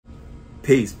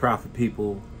Peace, profit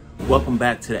people. Welcome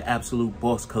back to the Absolute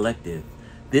Boss Collective.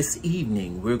 This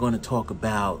evening, we're going to talk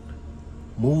about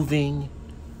moving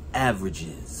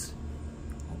averages.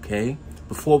 Okay?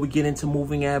 Before we get into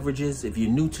moving averages, if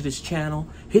you're new to this channel,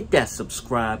 hit that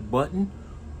subscribe button.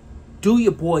 Do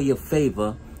your boy a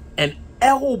favor and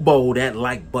elbow that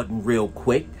like button real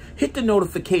quick. Hit the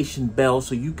notification bell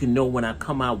so you can know when I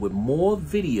come out with more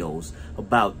videos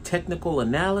about technical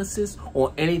analysis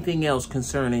or anything else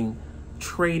concerning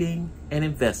trading and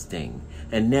investing.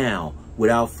 And now,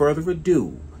 without further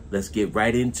ado, let's get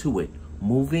right into it.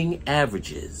 Moving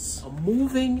averages. A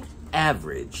moving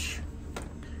average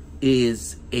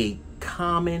is a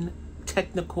common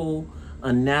technical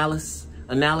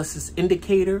analysis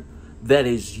indicator that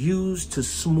is used to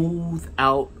smooth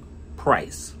out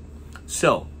price.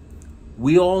 So,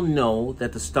 we all know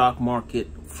that the stock market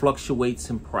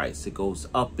fluctuates in price. It goes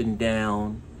up and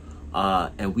down,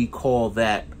 and we call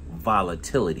that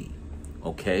volatility.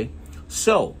 Okay,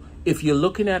 so if you're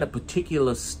looking at a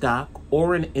particular stock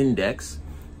or an index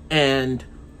and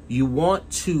you want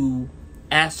to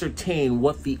ascertain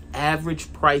what the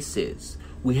average price is,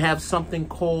 we have something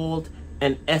called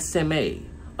an SMA,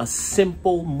 a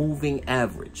simple moving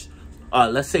average.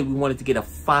 Let's say we wanted to get a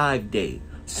 5-day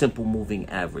simple moving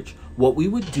average. What we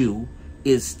would do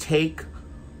is take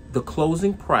the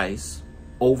closing price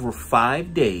over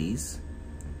 5 days,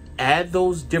 add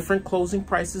those different closing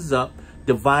prices up,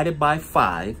 divided by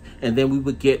 5, and then we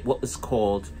would get what is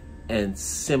called a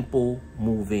simple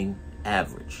moving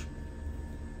average.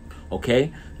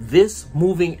 Okay, this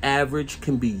moving average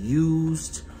can be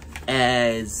used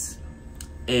as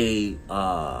a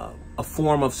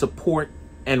form of support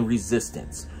and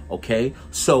resistance. Okay,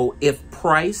 so if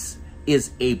price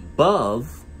is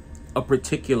above a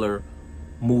particular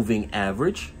moving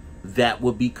average, that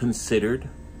would be considered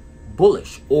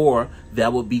bullish, or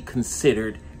that would be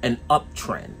considered an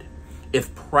uptrend.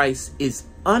 If price is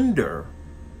under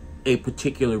a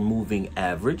particular moving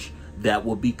average, that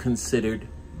will be considered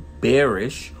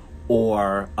bearish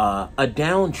or a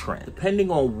downtrend,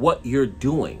 depending on what you're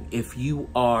doing. If you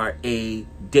are a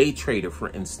day trader, for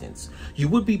instance, you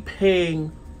would be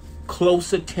paying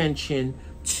close attention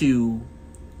to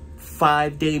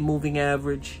 5-day moving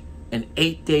average, an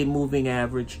 8-day moving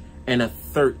average, and a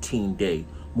 13-day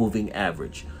moving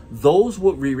average. Those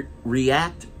would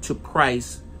react to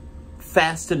price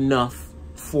fast enough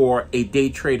for a day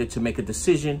trader to make a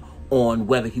decision on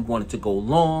whether he wanted to go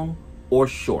long or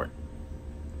short.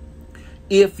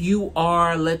 If you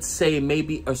are, let's say,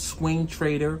 maybe a swing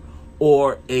trader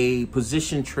or a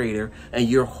position trader, and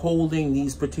you're holding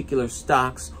these particular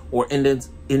stocks or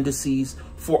indices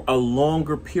for a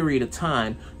longer period of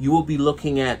time, you will be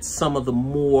looking at some of the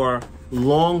more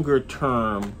longer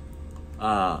term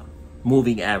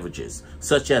moving averages,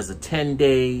 such as a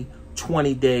 10-day,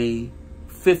 20-day,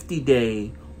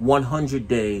 50-day,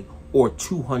 100-day, or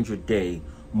 200-day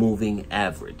moving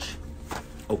average.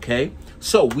 Okay,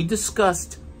 so we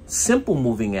discussed simple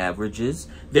moving averages.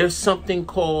 There's something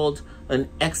called an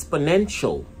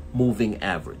exponential moving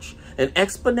average. An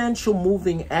exponential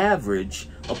moving average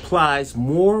applies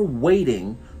more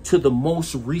weighting to the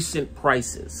most recent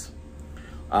prices.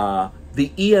 The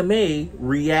EMA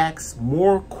reacts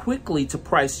more quickly to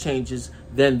price changes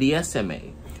than the SMA,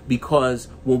 because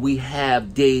when we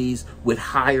have days with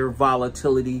higher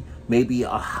volatility, maybe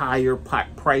a higher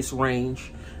price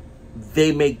range,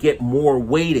 they may get more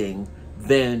weighting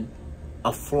than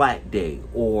a flat day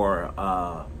or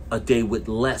a day with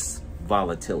less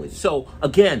volatility. So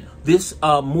again, this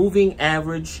moving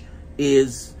average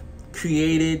is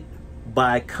created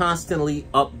by constantly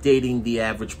updating the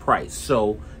average price.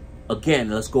 So again,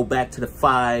 let's go back to the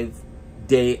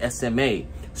 5-day SMA.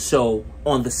 So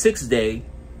on the 6th day,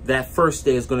 that first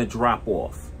day is going to drop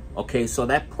off. Okay, so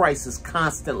that price is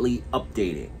constantly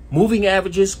updating. Moving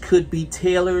averages could be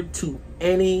tailored to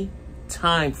any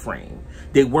time frame.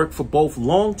 They work for both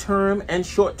long-term and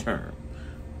short-term.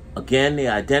 Again, they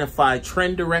identify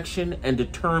trend direction and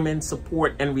determine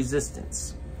support and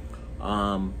resistance.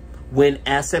 When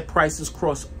asset prices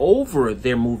cross over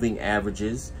their moving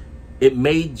averages, it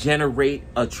may generate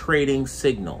a trading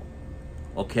signal.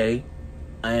 Okay,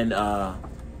 and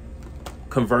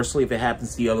conversely, if it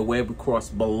happens the other way, if we cross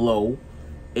below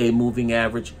a moving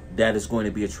average, that is going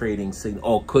to be a trading signal,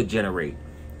 or could generate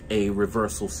a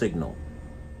reversal signal.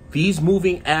 These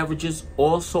moving averages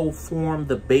also form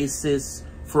the basis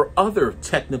for other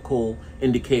technical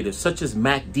indicators, such as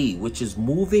MACD, which is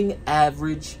moving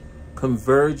average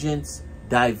convergence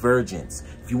divergence.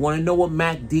 If you want to know what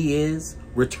MACD is,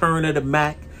 return of the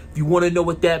Mac. If you want to know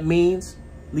what that means,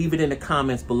 leave it in the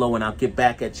comments below and I'll get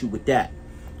back at you with that.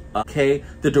 Okay,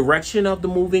 the direction of the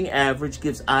moving average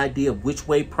gives idea of which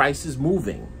way price is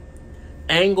moving.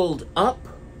 Angled up,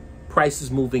 price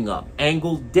is moving up.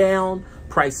 Angled down,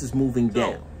 price is moving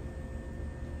down.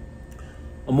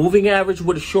 A moving average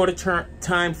with a shorter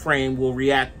time frame will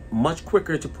react much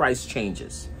quicker to price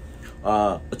changes.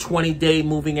 A 20-day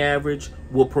moving average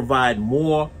will provide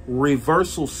more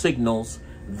reversal signals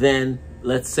than,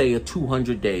 let's say, a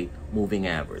 200-day moving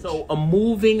average. So a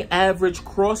moving average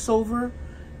crossover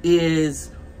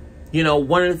is, you know,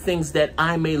 one of the things that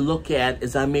I may look at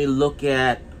is I may look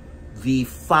at the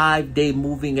 5-day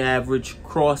moving average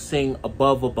crossing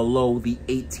above or below the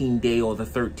 18-day or the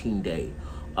 13-day.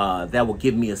 That will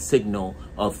give me a signal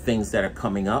of things that are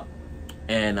coming up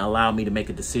and allow me to make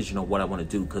a decision on what I want to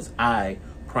do, because I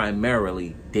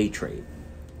primarily day trade.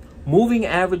 Moving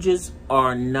averages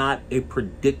are not a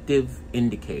predictive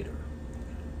indicator.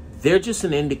 They're just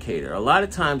an indicator. A lot of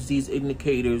times these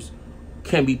indicators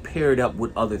can be paired up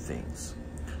with other things.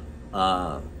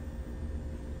 No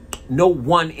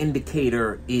one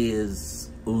indicator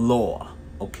is law,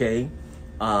 okay?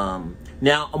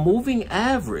 Now, a moving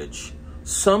average,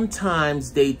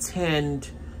 sometimes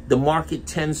the market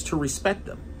tends to respect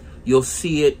them. You'll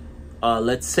see it,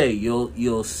 let's say,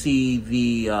 you'll see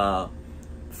the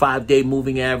 5-day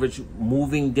moving average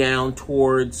moving down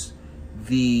towards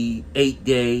the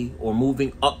 8-day or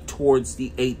moving up towards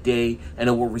the 8-day, and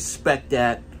it will respect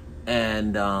that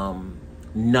and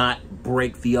not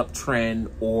break the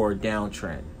uptrend or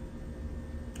downtrend.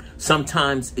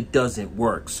 Sometimes it doesn't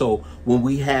work. So when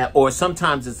we have, or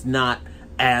sometimes it's not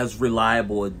as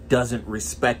reliable, it doesn't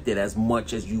respect it as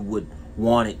much as you would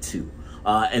want it to.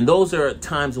 And those are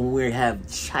times when we have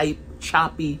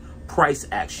choppy price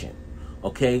action.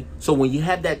 Okay, so when you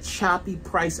have that choppy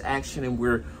price action and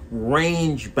we're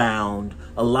range bound,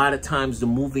 a lot of times the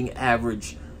moving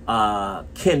average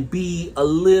can be a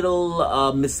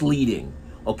little misleading.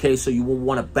 Okay, so you will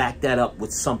want to back that up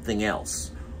with something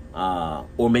else,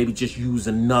 or maybe just use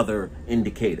another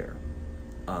indicator.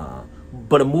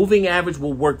 But a moving average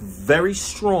will work very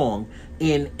strong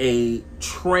in a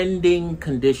trending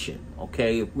condition.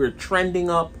 Okay, if we're trending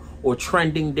up or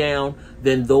trending down,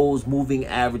 then those moving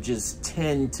averages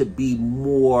tend to be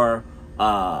more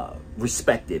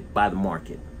respected by the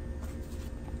market.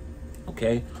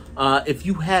 Okay, if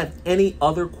you have any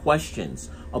other questions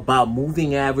about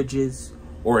moving averages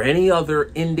or any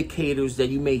other indicators that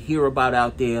you may hear about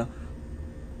out there,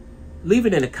 leave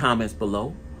it in the comments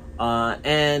below,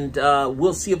 and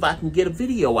we'll see if I can get a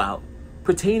video out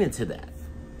pertaining to that.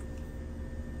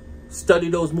 Study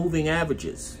those moving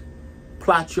averages.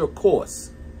 Plot your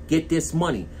course. Get this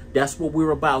money. That's what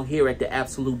we're about here at the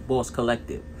Absolute Boss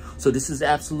Collective. So this is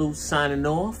Absolute signing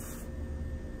off.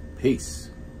 Peace.